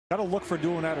Got to look for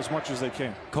doing that as much as they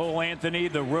can. Cole Anthony,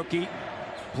 the rookie,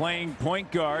 playing point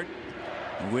guard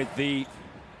with the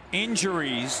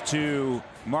injuries to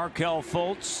Markelle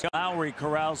Fultz. Lowry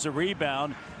corrals the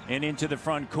rebound and into the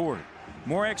front court.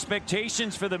 More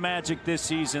expectations for the Magic this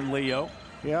season, Leo.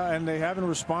 Yeah, and they haven't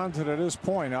responded at this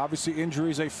point. Obviously,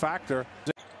 injury is a factor.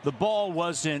 The ball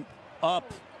wasn't up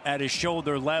at his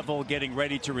shoulder level getting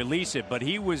ready to release it, but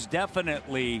he was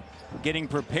definitely getting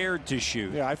prepared to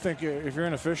shoot. Yeah, I think if you're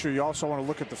an official, you also want to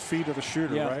look at the feet of the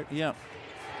shooter, right? Yeah.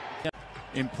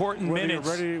 Important minutes.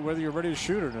 Whether you're ready to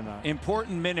shoot it or not.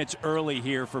 Important minutes early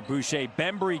here for Boucher.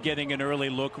 Bembry getting an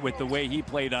early look with the way he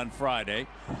played on Friday.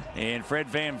 And Fred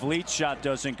VanVleet's shot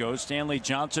doesn't go. Stanley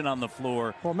Johnson on the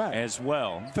floor as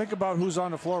well. Think about who's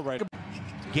on the floor right now.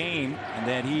 Game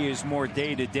that he is more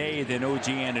day-to-day than OG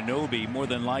Anunoby. More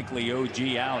than likely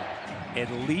OG out at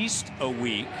least a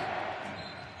week.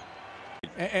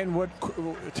 And what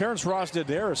Terrence Ross did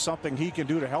there is something he can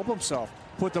do to help himself.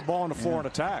 Put the ball on the floor and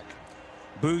attack.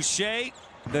 Boucher,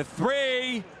 the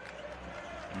three.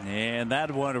 And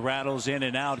that one rattles in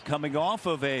and out, coming off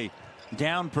of a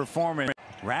down performance.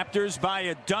 Raptors by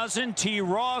a dozen. T.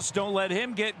 Ross, don't let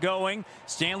him get going.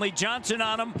 Stanley Johnson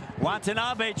on him.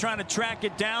 Watanabe trying to track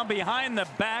it down behind the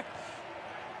back.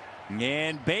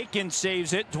 And Bacon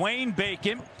saves it. Dwayne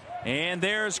Bacon. And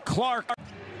there's Clark.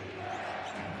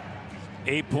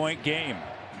 8-point game.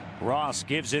 Ross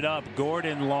gives it up.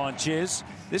 Gordon launches.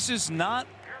 This is not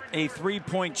a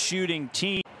three-point shooting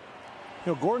team.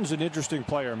 You know, Gordon's an interesting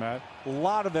player, Matt. A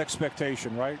lot of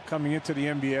expectation, right? Coming into the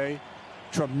NBA.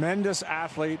 Tremendous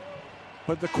athlete.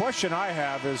 But the question I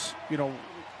have is, you know,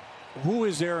 who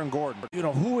is Aaron Gordon? You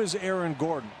know, who is Aaron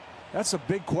Gordon? That's a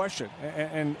big question.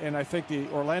 And I think the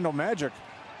Orlando Magic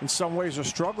in some ways are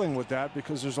struggling with that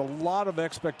because there's a lot of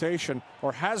expectation,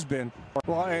 or has been.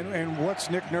 Well, and what's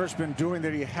Nick Nurse been doing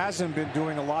that he hasn't been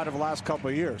doing a lot of the last couple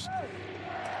of years?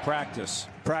 Practice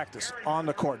on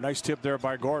the court. Nice tip there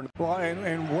by Gordon. Well,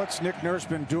 and what's Nick Nurse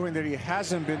been doing that he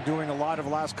hasn't been doing a lot of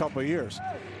the last couple of years?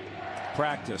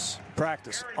 Practice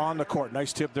on the court.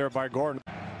 Nice tip there by Gordon.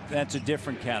 That's a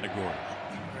different category.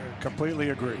 I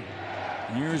completely agree.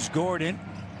 Here's Gordon.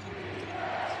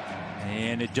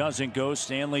 And it doesn't go.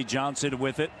 Stanley Johnson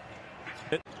with it.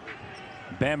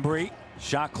 Bembry,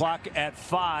 shot clock at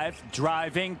 5.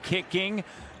 Driving, kicking.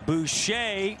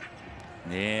 Boucher.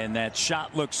 And that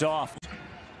shot looks off.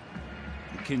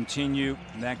 Continue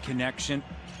that connection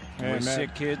with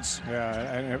Sick Kids.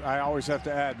 Yeah, and I always have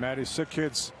to add, Matt, Sick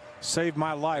Kids saved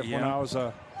my life when I was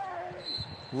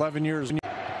 11 years.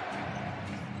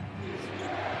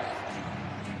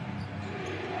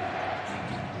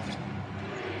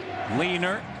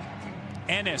 Leaner,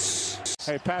 Ennis.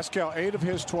 Hey, Pascal, 8 of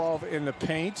his 12 in the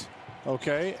paint.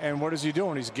 Okay, and what is he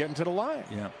doing? He's getting to the line.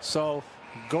 Yeah. So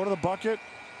go to the bucket,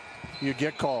 you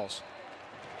get calls.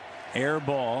 Air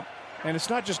ball. And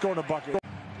it's not just going to the bucket.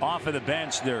 Off of the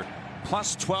bench, they're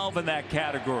plus 12 in that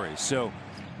category. So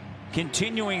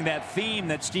continuing that theme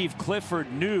that Steve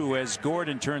Clifford knew as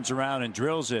Gordon turns around and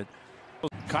drills it.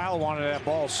 Kyle wanted that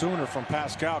ball sooner from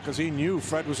Pascal because he knew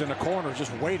Fred was in the corner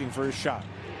just waiting for his shot.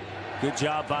 Good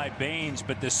job by Baines,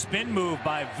 but the spin move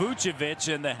by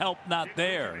Vucevic and the help not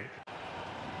there.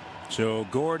 So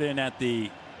Gordon at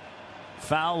the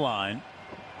foul line.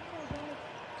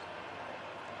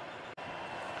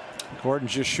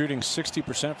 Gordon's just shooting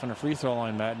 60% from the free throw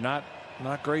line, Matt.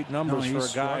 Not great numbers for a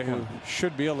guy who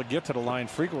should be able to get to the line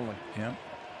frequently. Yeah.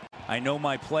 I know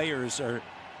my players are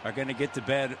going to get to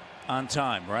bed on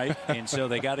time, right? And so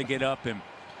they got to get up. And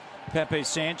Pepe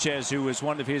Sanchez, who was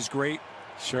one of his great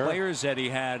players that he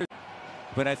had.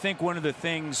 But I think one of the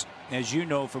things, as you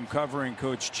know from covering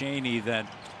Coach Chaney, that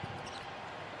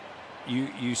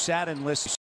you sat and listened.